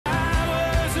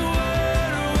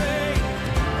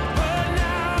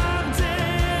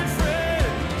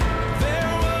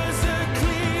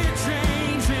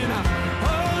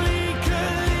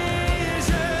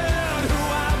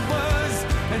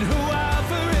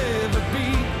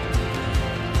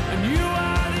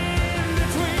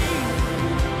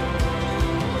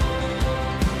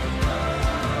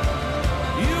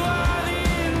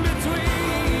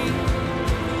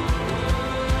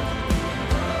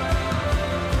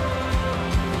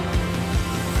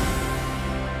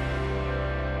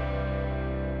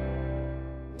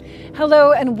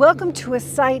Hello and welcome to a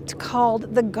site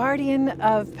called the Guardian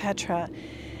of Petra.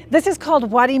 This is called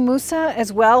Wadi Musa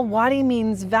as well. Wadi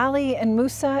means valley and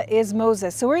Musa is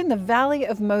Moses. So we're in the Valley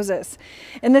of Moses.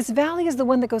 And this valley is the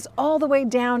one that goes all the way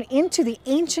down into the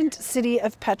ancient city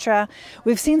of Petra.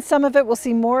 We've seen some of it. We'll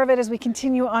see more of it as we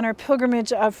continue on our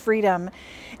pilgrimage of freedom.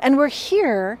 And we're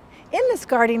here in this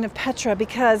Guardian of Petra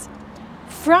because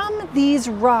from these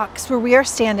rocks where we are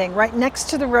standing right next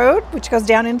to the road, which goes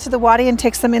down into the Wadi and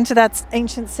takes them into that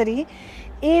ancient city,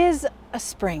 is a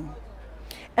spring.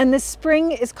 And this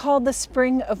spring is called the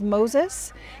Spring of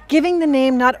Moses, giving the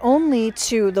name not only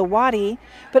to the Wadi,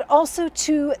 but also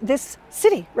to this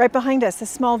city right behind us,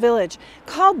 this small village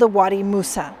called the Wadi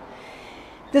Musa.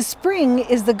 The spring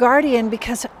is the guardian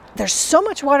because there's so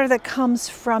much water that comes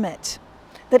from it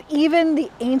that even the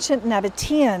ancient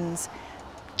Nabateans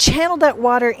channeled that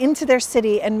water into their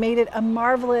city and made it a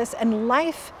marvelous and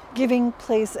life-giving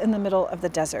place in the middle of the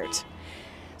desert.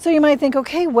 So you might think,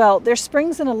 okay, well, there's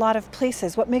springs in a lot of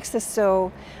places. What makes this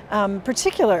so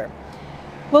particular?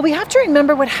 Well, we have to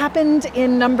remember what happened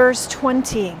in Numbers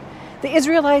 20. The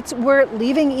Israelites were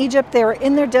leaving Egypt. They were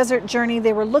in their desert journey.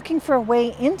 They were looking for a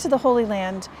way into the Holy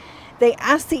Land. They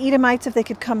asked the Edomites if they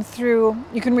could come through.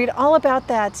 You can read all about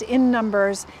that in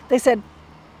Numbers. They said,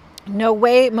 no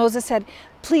way. Moses said,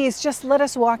 please just let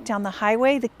us walk down the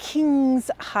highway, the King's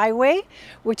Highway,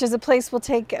 which is a place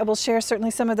we'll share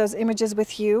certainly some of those images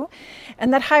with you.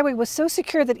 And that highway was so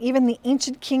secure that even the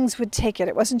ancient kings would take it.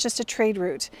 It wasn't just a trade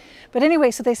route. But anyway,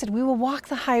 so they said, we will walk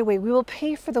the highway. We will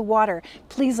pay for the water.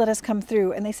 Please let us come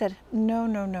through. And they said, no,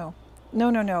 no, no. No,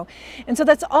 no, no. And so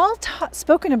that's all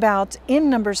spoken about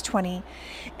in Numbers 20.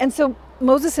 And so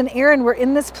Moses and Aaron were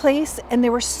in this place, and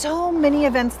there were so many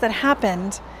events that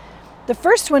happened. The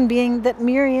first one being that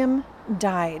Miriam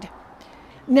died.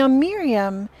 Now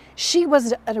Miriam, she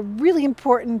was a really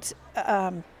important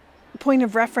point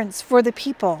of reference for the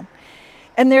people.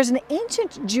 And there's an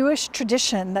ancient Jewish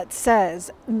tradition that says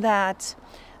that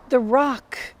the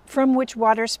rock from which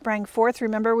water sprang forth,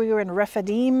 remember we were in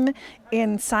Rephidim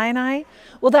in Sinai?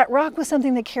 Well, that rock was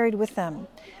something they carried with them,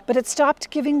 but it stopped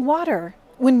giving water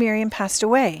when Miriam passed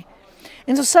away.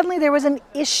 And so suddenly there was an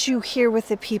issue here with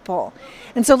the people.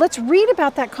 And so let's read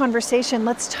about that conversation.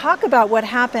 Let's talk about what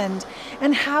happened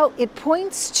and how it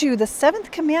points to the seventh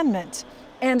commandment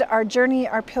and our journey,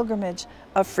 our pilgrimage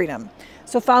of freedom.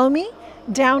 So follow me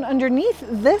down underneath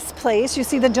this place. You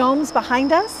see the domes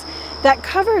behind us? That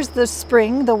covers the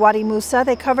spring, the Wadi Musa.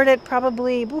 They covered it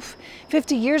probably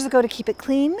 50 years ago to keep it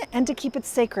clean and to keep it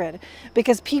sacred,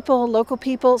 because people, local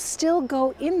people, still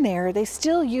go in there. They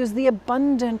still use the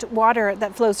abundant water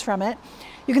that flows from it.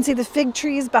 You can see the fig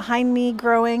trees behind me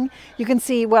growing. You can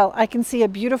see, well, I can see a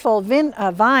beautiful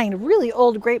vine, really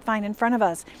old grapevine in front of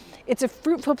us. It's a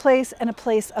fruitful place and a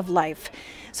place of life.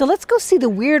 So let's go see the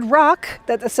weird rock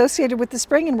that's associated with the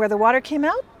spring and where the water came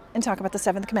out and talk about the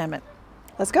seventh commandment.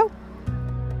 Let's go.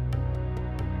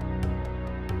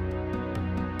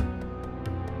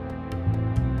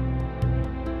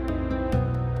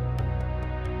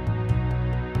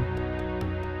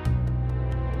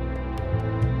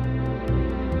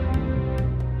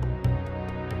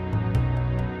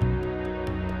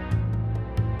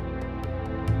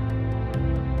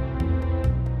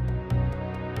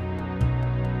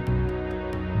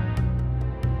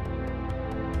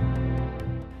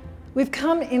 We've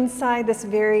come inside this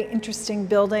very interesting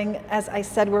building. As I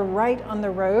said, we're right on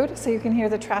the road, so you can hear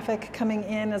the traffic coming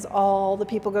in as all the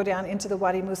people go down into the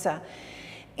Wadi Musa.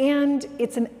 And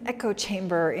it's an echo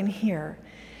chamber in here,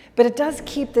 but it does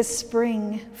keep this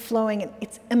spring flowing. And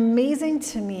it's amazing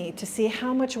to me to see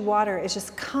how much water is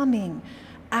just coming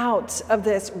out of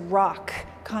this rock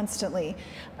constantly.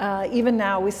 Even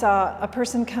now, we saw a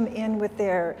person come in with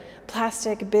their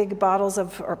plastic big bottles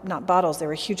of, or not bottles, they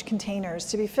were huge containers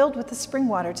to be filled with the spring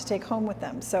water to take home with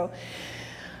them. So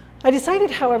I decided,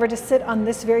 however, to sit on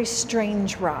this very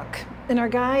strange rock. And our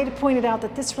guide pointed out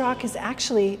that this rock is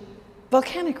actually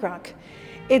volcanic rock.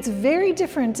 It's very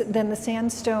different than the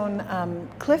sandstone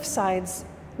cliff sides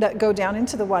that go down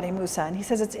into the Wadi Musa. And he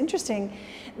says it's interesting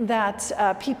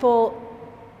that people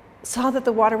saw that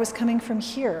the water was coming from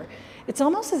here. It's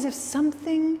almost as if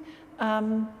something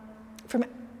from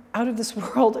out of this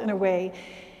world, in a way,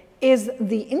 is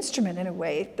the instrument, in a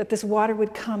way, that this water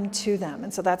would come to them.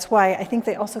 And so that's why I think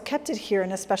they also kept it here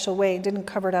in a special way and didn't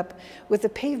cover it up with the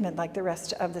pavement like the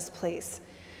rest of this place.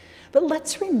 But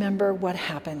let's remember what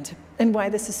happened and why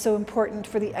this is so important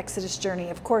for the Exodus journey.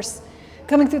 Of course,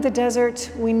 coming through the desert,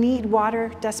 we need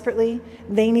water desperately.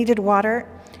 They needed water.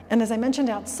 And as I mentioned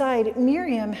outside,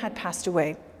 Miriam had passed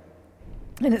away.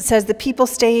 And it says the people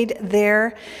stayed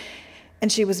there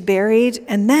and she was buried,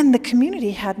 and then the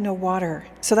community had no water.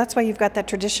 So that's why you've got that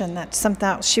tradition that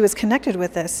somehow she was connected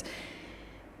with this.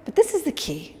 But this is the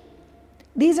key.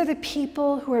 These are the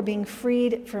people who are being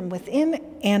freed from within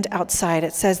and outside.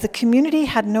 It says the community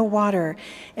had no water,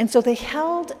 and so they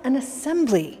held an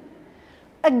assembly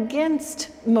against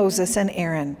Moses and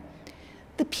Aaron.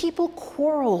 The people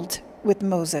quarreled with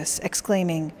Moses,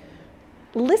 exclaiming,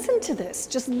 "Listen to this,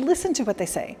 just listen to what they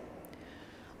say.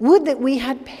 Would that we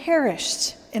had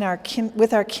perished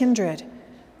with our kindred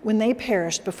when they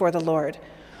perished before the Lord.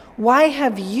 Why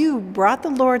have you brought the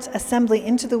Lord's assembly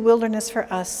into the wilderness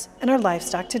for us and our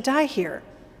livestock to die here?"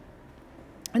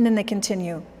 And then they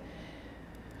continue,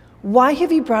 "Why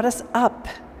have you brought us up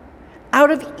out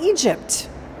of Egypt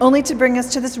only to bring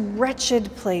us to this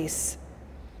wretched place?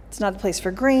 It's not a place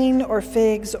for grain or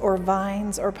figs or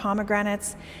vines or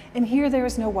pomegranates, and here there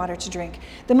is no water to drink."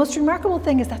 The most remarkable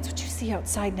thing is that's what you see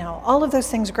outside now. All of those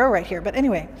things grow right here. But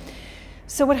anyway,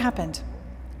 so what happened?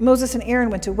 Moses and Aaron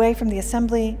went away from the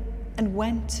assembly and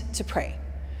went to pray.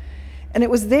 And it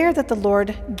was there that the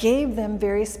Lord gave them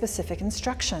very specific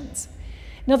instructions.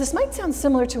 Now, this might sound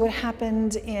similar to what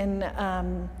happened in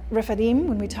Rephidim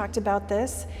when we talked about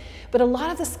this, but a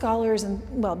lot of the scholars, and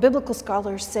well, biblical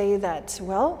scholars say that,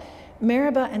 well,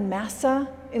 Meribah and Massa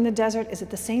in the desert, is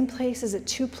it the same place? Is it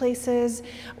two places?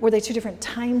 Were they two different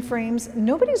time frames?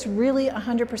 Nobody's really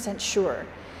 100% sure.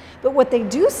 But what they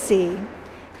do see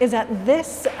is that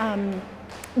this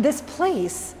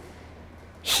place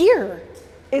here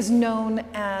is known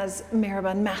as Meribah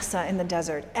and Massa in the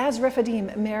desert, as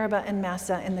Rephidim, Meribah and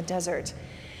Massa in the desert.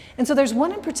 And so there's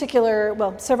one in particular,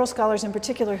 well, several scholars in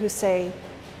particular who say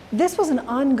this was an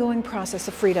ongoing process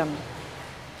of freedom.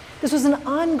 This was an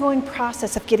ongoing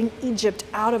process of getting Egypt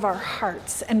out of our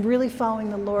hearts and really following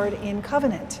the Lord in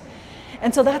covenant.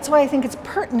 And so that's why I think it's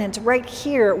pertinent right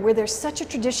here, where there's such a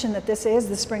tradition that this is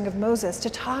the Spring of Moses, to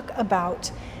talk about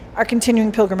our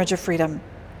continuing pilgrimage of freedom.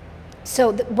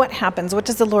 So what happens? What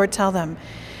does the Lord tell them?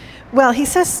 Well, he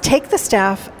says, "Take the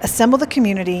staff, assemble the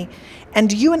community,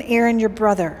 and you and Aaron, your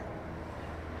brother,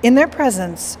 in their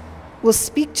presence, will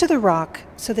speak to the rock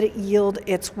so that it yield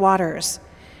its waters.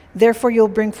 Therefore, you'll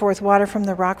bring forth water from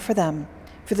the rock for them,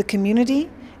 for the community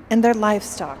and their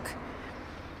livestock."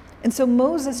 And so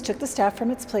Moses took the staff from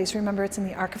its place. Remember, it's in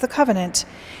the Ark of the Covenant,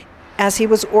 as he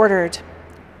was ordered.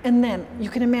 And then you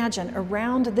can imagine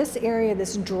around this area,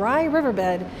 this dry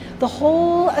riverbed, the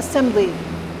whole assembly,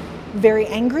 very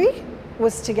angry,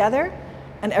 was together,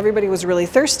 and everybody was really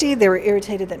thirsty. They were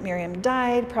irritated that Miriam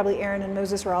died. Probably Aaron and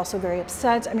Moses were also very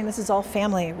upset. I mean, this is all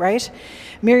family, right?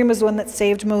 Miriam was the one that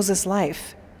saved Moses'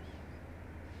 life.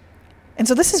 And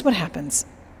so this is what happens.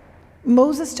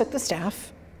 Moses took the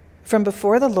staff from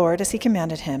before the Lord as he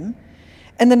commanded him,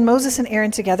 and then Moses and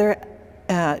Aaron together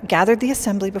gathered the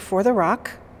assembly before the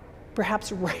rock,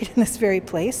 perhaps right in this very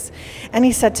place, and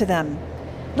he said to them,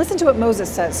 listen to what Moses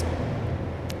says,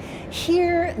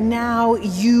 "Hear now,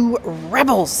 you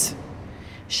rebels,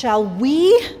 shall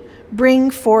we bring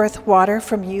forth water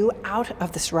from you out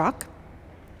of this rock?"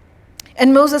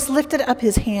 And Moses lifted up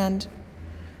his hand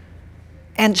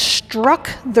and struck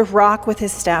the rock with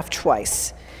his staff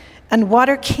twice, and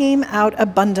water came out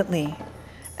abundantly,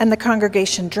 and the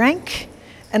congregation drank,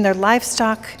 and their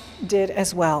livestock did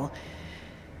as well.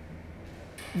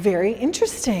 Very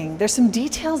interesting. There's some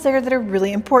details there that are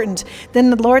really important. Then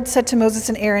the Lord said to Moses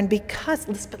and Aaron,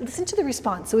 listen to the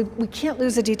response, so we can't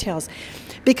lose the details.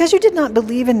 "Because you did not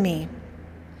believe in me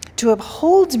to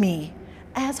uphold me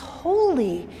as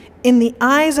holy in the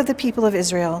eyes of the people of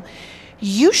Israel,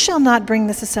 you shall not bring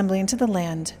this assembly into the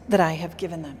land that I have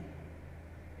given them."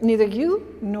 Neither you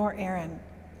nor Aaron.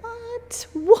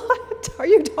 What are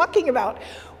you talking about?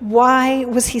 Why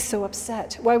was he so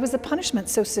upset? Why was the punishment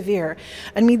so severe?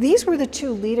 I mean, these were the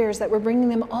two leaders that were bringing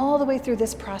them all the way through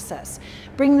this process,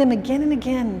 bringing them again and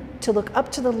again to look up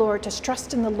to the Lord, to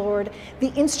trust in the Lord,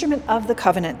 the instrument of the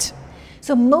covenant.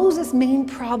 So Moses' main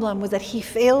problem was that he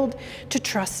failed to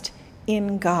trust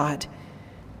in God.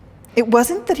 It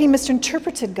wasn't that he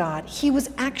misinterpreted God. He was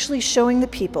actually showing the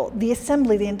people, the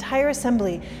assembly, the entire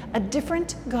assembly, a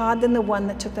different God than the one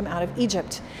that took them out of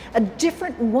Egypt, a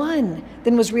different one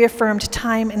than was reaffirmed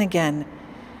time and again.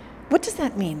 What does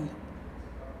that mean?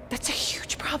 That's a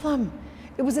huge problem.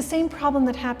 It was the same problem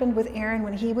that happened with Aaron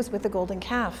when he was with the golden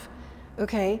calf.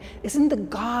 Okay? Isn't the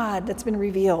God that's been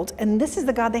revealed? And this is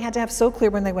the God they had to have so clear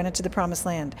when they went into the promised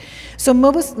land. So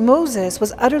Moses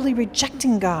was utterly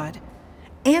rejecting God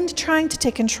and trying to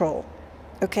take control,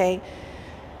 okay?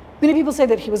 Many people say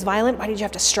that he was violent. Why did you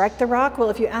have to strike the rock? Well,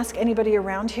 if you ask anybody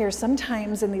around here,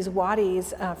 sometimes in these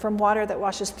wadis, from water that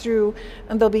washes through,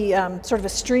 there'll be sort of a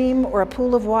stream or a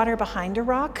pool of water behind a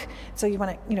rock. So you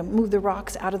want to, move the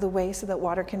rocks out of the way so that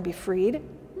water can be freed.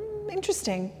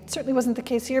 Interesting. Certainly wasn't the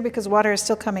case here because water is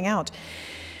still coming out.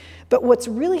 But what's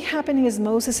really happening is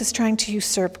Moses is trying to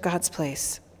usurp God's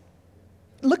place.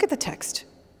 Look at the text.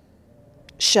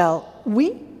 Shall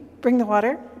we bring the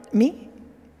water? Me?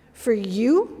 For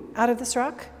you? Out of this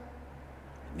rock?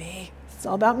 Me. It's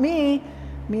all about me.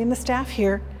 Me and the staff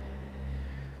here.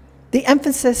 The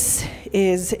emphasis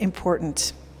is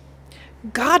important.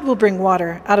 God will bring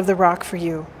water out of the rock for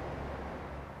you.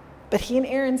 But he and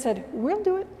Aaron said, we'll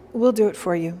do it. We'll do it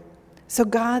for you. So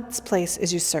God's place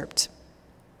is usurped.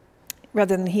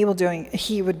 Rather than he would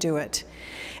do it.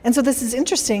 And so this is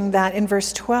interesting that in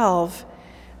verse 12,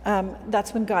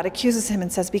 that's when God accuses him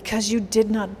and says, because you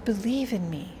did not believe in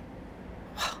me.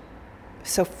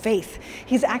 So faith.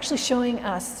 He's actually showing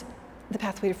us the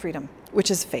pathway to freedom, which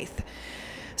is faith.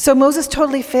 So Moses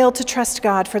totally failed to trust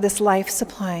God for this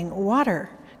life-supplying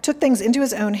water, took things into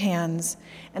his own hands,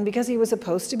 and because he was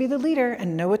supposed to be the leader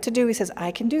and know what to do, he says,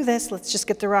 I can do this. Let's just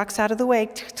get the rocks out of the way.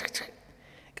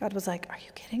 God was like, are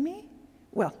you kidding me?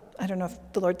 Well, I don't know if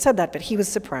the Lord said that, but he was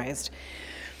surprised.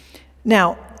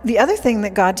 Now, the other thing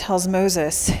that God tells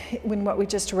Moses, when what we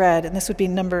just read, and this would be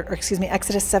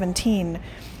Exodus 17,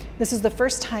 this is the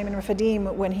first time in Rephidim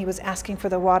when he was asking for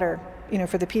the water,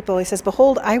 for the people. He says,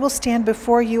 behold, I will stand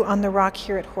before you on the rock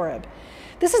here at Horeb.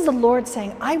 This is the Lord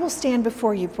saying, I will stand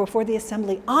before you, before the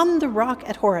assembly, on the rock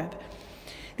at Horeb.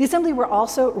 The assembly were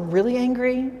also really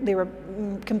angry. They were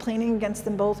complaining against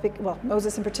them both, well,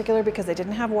 Moses in particular, because they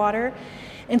didn't have water.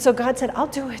 And so God said, I'll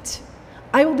do it.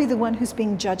 I will be the one who's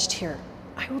being judged here.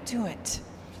 I will do it.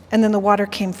 And then the water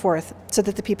came forth so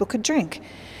that the people could drink.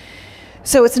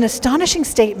 So it's an astonishing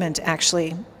statement,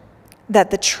 actually,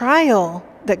 that the trial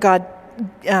that God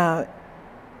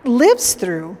lives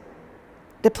through,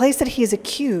 the place that he is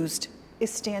accused, is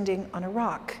standing on a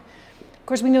rock. Of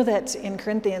course, we know that in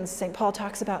Corinthians, St. Paul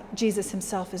talks about Jesus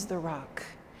himself as the rock.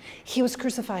 He was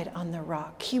crucified on the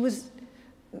rock. He was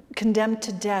condemned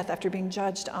to death after being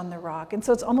judged on the rock. And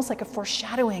so it's almost like a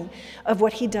foreshadowing of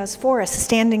what he does for us,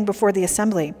 standing before the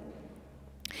assembly.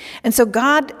 And so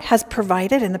God has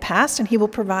provided in the past, and he will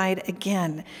provide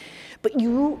again. But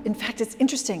in fact, it's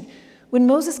interesting. When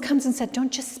Moses comes and said,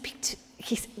 don't just speak to,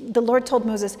 the Lord told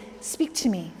Moses, speak to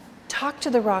me. Talk to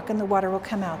the rock and the water will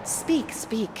come out. Speak,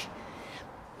 speak.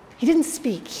 He didn't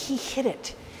speak, he hid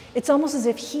it. It's almost as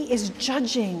if he is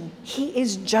judging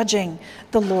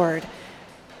the Lord.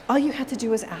 All you had to do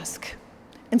was ask.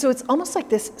 And so it's almost like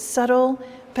this subtle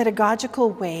pedagogical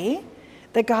way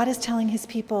that God is telling his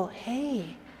people,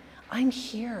 hey, I'm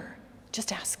here.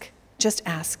 Just ask, just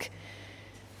ask.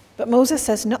 But Moses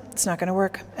says, no, it's not going to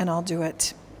work, and I'll do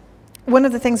it. One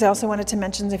of the things I also wanted to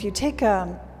mention is if you take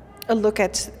a look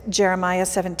at Jeremiah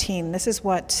 17, this is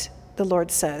what the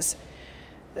Lord says.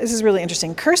 This is really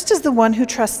interesting. Cursed is the one who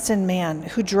trusts in man,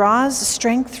 who draws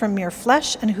strength from mere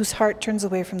flesh, and whose heart turns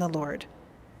away from the Lord.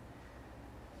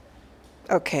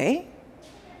 Okay.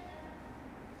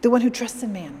 The one who trusts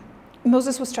in man.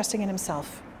 Moses was trusting in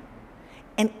himself.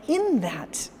 And in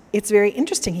that, it's very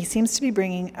interesting. He seems to be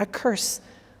bringing a curse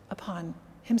upon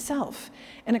himself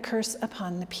and a curse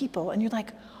upon the people. And you're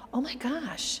like, oh my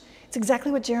gosh, it's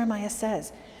exactly what Jeremiah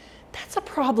says. That's a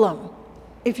problem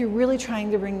if you're really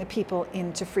trying to bring the people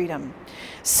into freedom.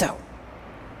 So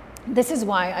this is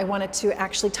why I wanted to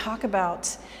actually talk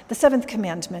about the seventh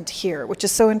commandment here, which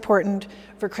is so important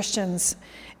for Christians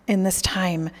in this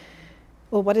time.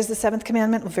 Well, what is the seventh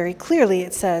commandment? Well, very clearly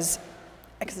it says,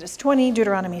 Exodus 20,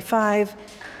 Deuteronomy 5,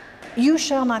 you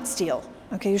shall not steal.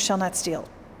 Okay, you shall not steal.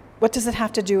 What does it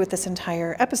have to do with this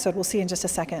entire episode? We'll see in just a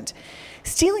second.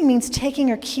 Stealing means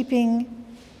taking or keeping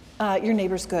your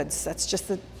neighbor's goods. That's just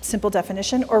the simple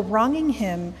definition, or wronging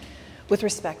him with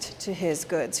respect to his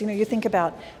goods. You think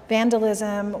about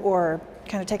vandalism or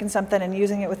kind of taking something and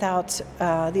using it without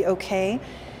the okay.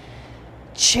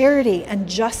 Charity and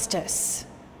justice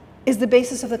is the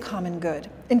basis of the common good.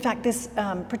 In fact, this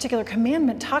particular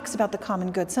commandment talks about the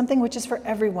common good, something which is for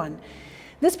everyone.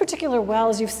 This particular well,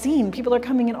 as you've seen, people are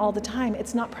coming in all the time.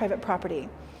 It's not private property.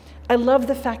 I love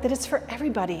the fact that it's for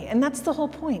everybody, and that's the whole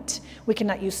point. We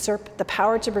cannot usurp the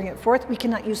power to bring it forth. We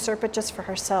cannot usurp it just for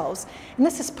ourselves. And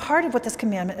this is part of what this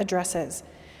commandment addresses.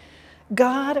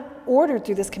 God ordered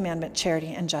through this commandment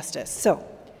charity and justice. So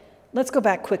let's go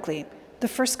back quickly. The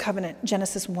first covenant,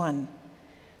 Genesis 1.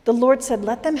 The Lord said,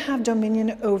 let them have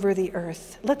dominion over the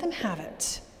earth. Let them have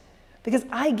it, because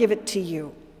I give it to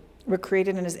you. We're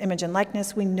created in his image and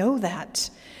likeness. We know that.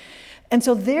 And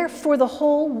so therefore the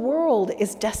whole world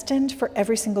is destined for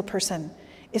every single person,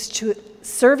 is to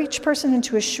serve each person and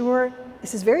to assure,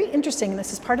 this is very interesting, and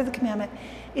this is part of the commandment,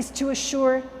 is to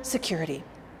assure security.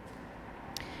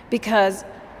 Because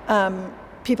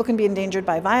people can be endangered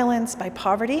by violence, by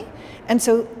poverty, and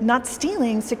so not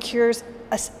stealing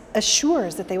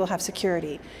assures that they will have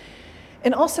security.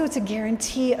 And also it's a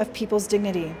guarantee of people's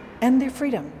dignity and their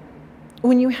freedom.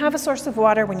 When you have a source of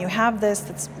water, when you have this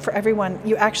that's for everyone,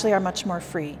 you actually are much more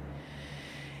free.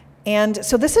 And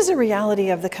so this is a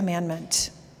reality of the commandment.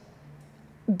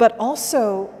 But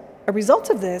also a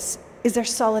result of this is their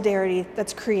solidarity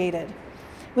that's created.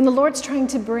 When the Lord's trying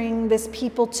to bring this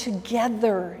people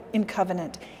together in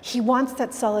covenant, he wants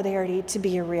that solidarity to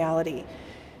be a reality.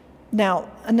 Now,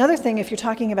 another thing, if you're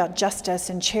talking about justice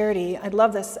and charity, I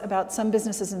love this about some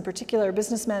businesses in particular,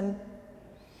 businessmen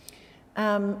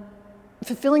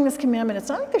fulfilling this commandment. It's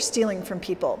not like they're stealing from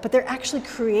people, but they're actually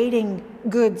creating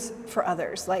goods for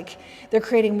others. Like they're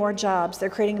creating more jobs, they're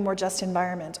creating a more just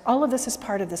environment. All of this is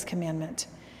part of this commandment.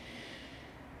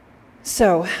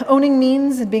 So owning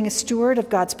means and being a steward of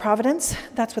God's providence,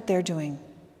 that's what they're doing.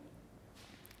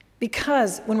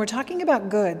 Because when we're talking about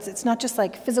goods, it's not just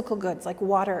like physical goods, like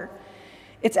water.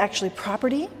 It's actually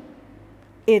property.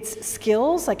 It's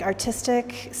skills, like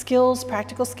artistic skills,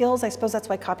 practical skills. I suppose that's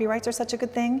why copyrights are such a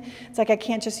good thing. It's like I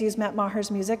can't just use Matt Maher's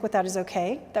music without his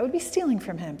okay. That would be stealing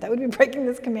from him. That would be breaking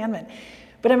this commandment.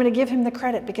 But I'm going to give him the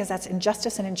credit because that's in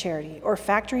justice and in charity. Or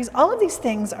factories, all of these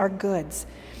things are goods.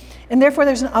 And therefore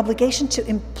there's an obligation to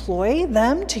employ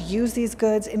them to use these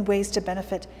goods in ways to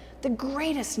benefit the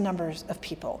greatest numbers of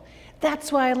people.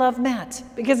 That's why I love Matt,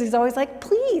 because he's always like,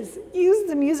 please use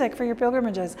the music for your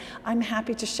pilgrimages. I'm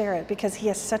happy to share it because he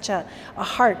has such a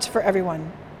heart for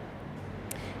everyone.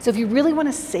 So if you really want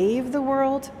to save the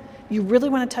world, you really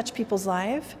want to touch people's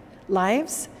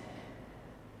lives,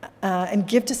 and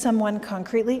give to someone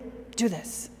concretely, do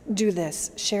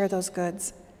this, share those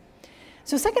goods.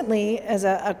 So secondly, as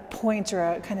a point or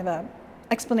a kind of a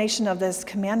explanation of this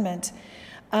commandment,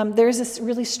 there is this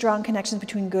really strong connection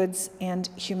between goods and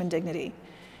human dignity.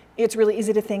 It's really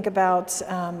easy to think about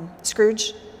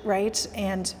Scrooge, right,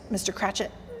 and Mr.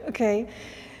 Cratchit, okay?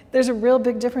 There's a real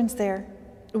big difference there.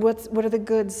 What are the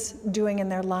goods doing in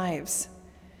their lives?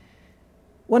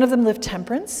 One of them lived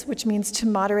temperance, which means to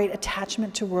moderate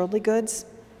attachment to worldly goods.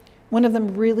 One of them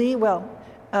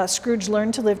Scrooge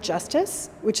learned to live justice,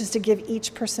 which is to give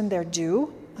each person their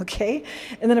due. Okay?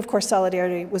 And then, of course,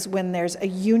 solidarity was when there's a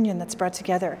union that's brought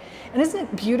together. And isn't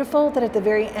it beautiful that at the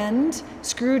very end,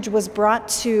 Scrooge was brought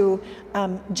to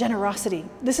generosity?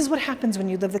 This is what happens when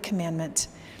you live the commandment.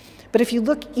 But if you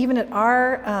look even at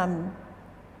our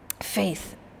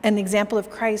faith and the example of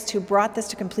Christ who brought this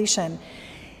to completion,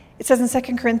 it says in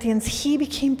 2 Corinthians, he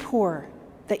became poor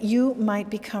that you might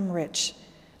become rich.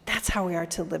 That's how we are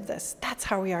to live this. That's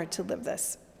how we are to live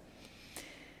this.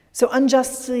 So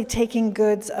unjustly taking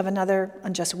goods of another,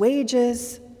 unjust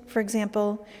wages, for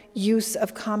example, use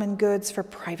of common goods for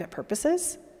private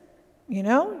purposes. You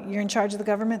know, you're in charge of the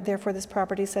government, therefore this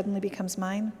property suddenly becomes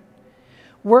mine.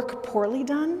 Work poorly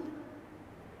done,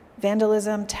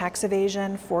 vandalism, tax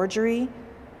evasion, forgery.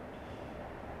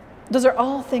 Those are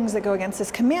all things that go against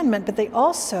this commandment, but they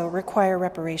also require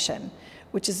reparation,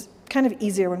 which is kind of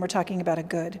easier when we're talking about a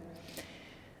good.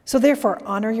 So therefore,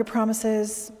 honor your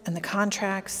promises and the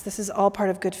contracts. This is all part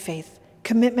of good faith.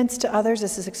 Commitments to others,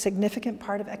 this is a significant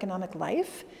part of economic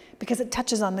life because it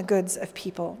touches on the goods of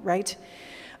people, right?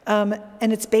 And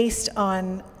it's based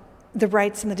on the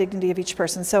rights and the dignity of each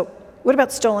person. So what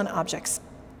about stolen objects?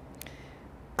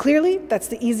 Clearly, that's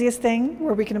the easiest thing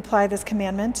where we can apply this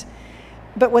commandment.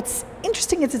 But what's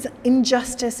interesting is it's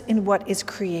injustice in what is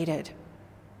created.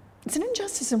 It's an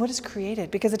injustice in what is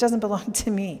created because it doesn't belong to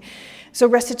me. So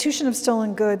restitution of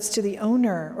stolen goods to the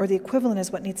owner or the equivalent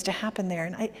is what needs to happen there.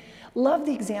 And I love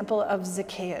the example of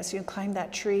Zacchaeus, who climbed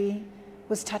that tree,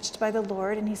 was touched by the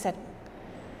Lord, and he said,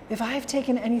 if I've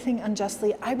taken anything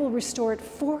unjustly, I will restore it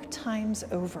 4 times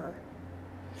over.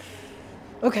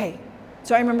 Okay,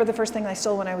 so I remember the first thing I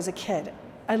stole when I was a kid.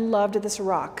 I loved this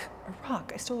rock.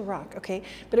 I stole a rock, okay?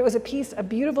 But it was a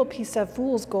beautiful piece of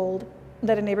fool's gold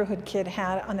that a neighborhood kid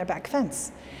had on their back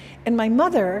fence. And my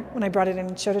mother, when I brought it in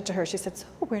and showed it to her, she said, so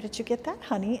where did you get that,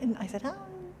 honey? And I said,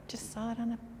 just saw it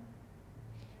on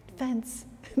a fence.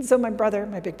 And so my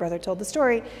big brother told the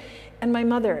story, and my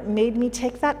mother made me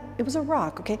take that, it was a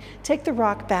rock, okay? Take the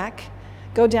rock back,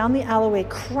 go down the alleyway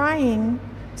crying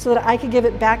so that I could give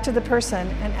it back to the person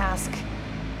and ask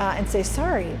and say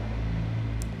sorry.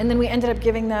 And then we ended up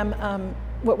giving them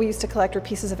what we used to collect were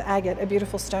pieces of agate, a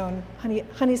beautiful stone,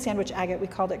 honey sandwich agate, we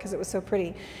called it because it was so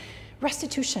pretty.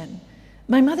 Restitution.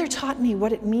 My mother taught me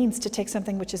what it means to take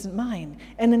something which isn't mine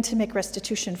and then to make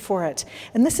restitution for it.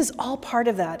 And this is all part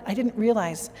of that. I didn't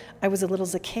realize I was a little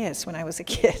Zacchaeus when I was a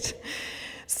kid.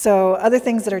 So other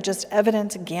things that are just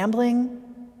evident, gambling,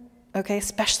 okay,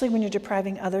 especially when you're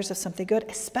depriving others of something good,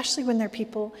 especially when they're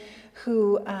people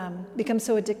who become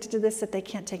so addicted to this that they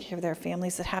can't take care of their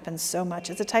families. It happens so much.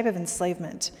 It's a type of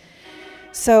enslavement.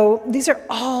 So these are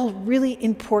all really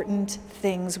important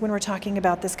things when we're talking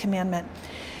about this commandment.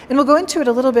 And we'll go into it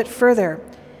a little bit further.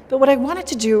 But what I wanted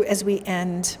to do as we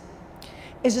end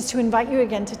is just to invite you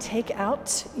again to take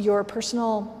out your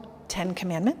personal 10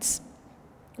 commandments.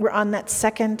 We're on that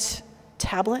second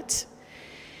tablet.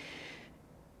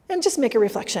 And just make a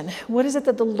reflection. What is it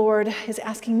that the Lord is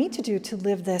asking me to do to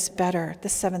live this better, the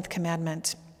seventh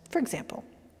commandment? For example,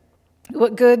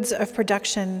 what goods of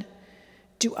production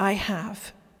do I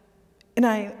have? And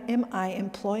am I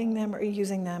employing them or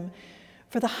using them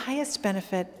for the highest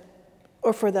benefit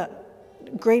or for the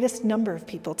greatest number of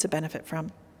people to benefit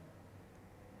from?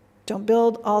 Don't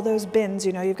build all those bins.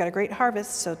 You know, you've got a great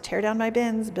harvest, so tear down my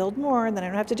bins, build more, and then I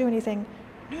don't have to do anything.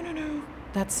 No.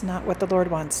 That's not what the Lord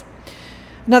wants.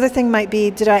 Another thing might be,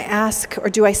 did I ask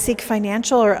or do I seek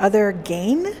financial or other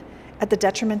gain at the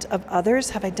detriment of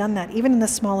others? Have I done that, even in the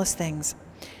smallest things?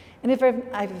 And if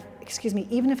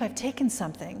even if I've taken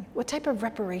something, what type of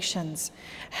reparations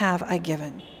have I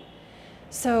given?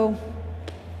 So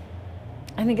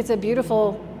I think it's a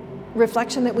beautiful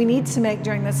reflection that we need to make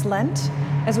during this Lent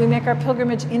as we make our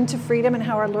pilgrimage into freedom and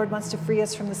how our Lord wants to free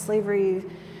us from the slavery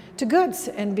to goods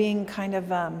and being kind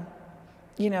of,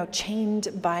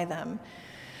 chained by them.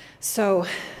 So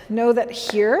know that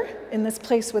here, in this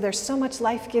place where there's so much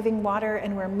life-giving water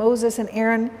and where Moses and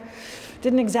Aaron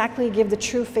didn't exactly give the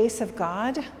true face of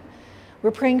God,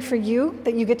 we're praying for you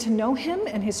that you get to know him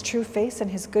and his true face and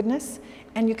his goodness,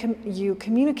 and you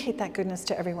communicate that goodness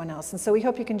to everyone else. And so we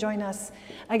hope you can join us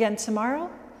again tomorrow,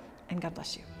 and God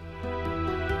bless you.